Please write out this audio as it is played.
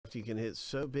shocked you can hit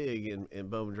so big in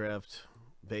Bowman Draft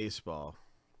baseball.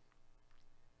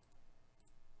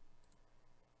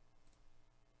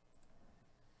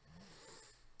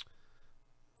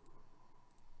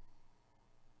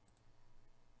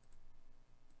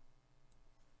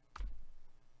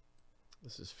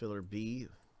 This is filler B.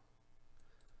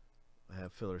 I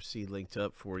have filler C linked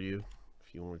up for you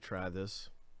if you want to try this.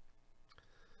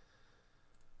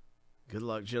 Good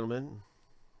luck, gentlemen.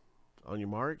 On your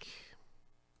mark.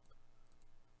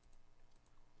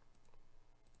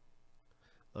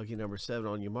 Lucky number 7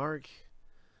 on your mark.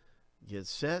 Get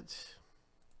set.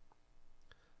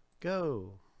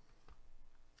 Go.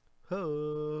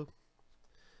 Ho.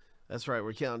 That's right.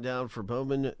 We're counting down for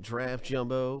Bowman Draft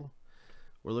Jumbo.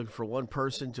 We're looking for one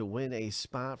person to win a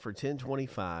spot for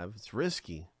 $10.25. It's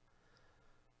risky,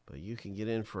 but you can get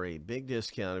in for a big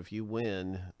discount if you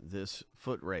win this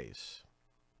foot race.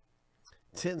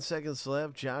 10 seconds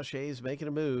left. Josh A is making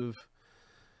a move.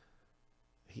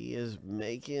 He is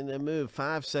making a move.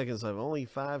 5 seconds left. Only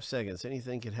 5 seconds.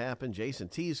 Anything could happen. Jason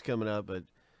T's coming up, but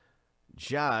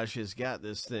Josh has got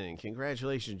this thing.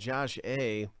 Congratulations, Josh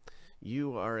A.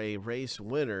 You are a race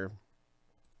winner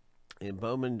in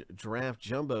Bowman Draft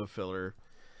Jumbo Filler,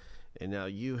 and now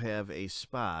you have a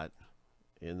spot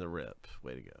in the rip.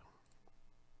 Way to go.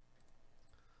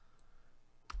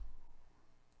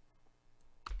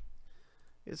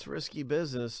 It's risky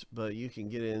business, but you can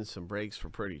get in some breaks for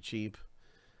pretty cheap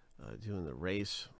doing the race